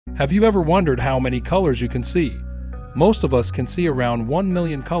Have you ever wondered how many colors you can see? Most of us can see around 1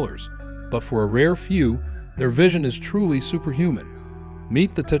 million colors, but for a rare few, their vision is truly superhuman.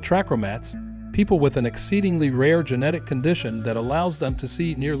 Meet the tetrachromats, people with an exceedingly rare genetic condition that allows them to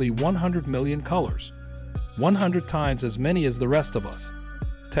see nearly 100 million colors, 100 times as many as the rest of us.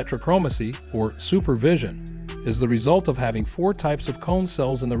 Tetrachromacy, or supervision, is the result of having 4 types of cone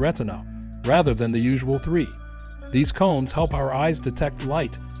cells in the retina, rather than the usual 3. These cones help our eyes detect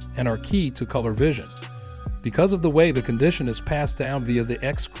light and are key to color vision. Because of the way the condition is passed down via the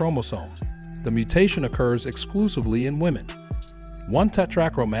X chromosome, the mutation occurs exclusively in women. One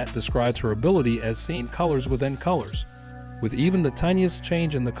tetrachromat describes her ability as seeing colors within colors, with even the tiniest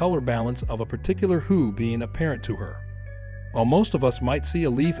change in the color balance of a particular hue being apparent to her. While most of us might see a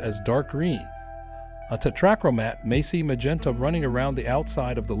leaf as dark green, a tetrachromat may see magenta running around the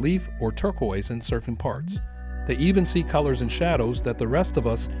outside of the leaf or turquoise in certain parts. They even see colors and shadows that the rest of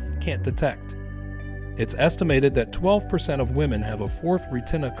us can't detect. It's estimated that 12% of women have a 4th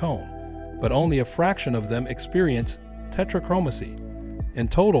retina cone, but only a fraction of them experience tetrachromacy. In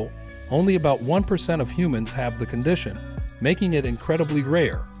total, only about 1% of humans have the condition, making it incredibly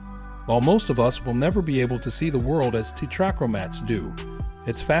rare. While most of us will never be able to see the world as tetrachromats do,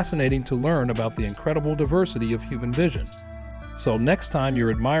 it's fascinating to learn about the incredible diversity of human vision. So next time you're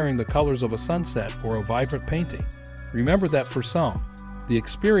admiring the colors of a sunset or a vibrant painting, remember that for some, the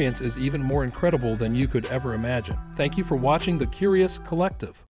experience is even more incredible than you could ever imagine. Thank you for watching The Curious Collective.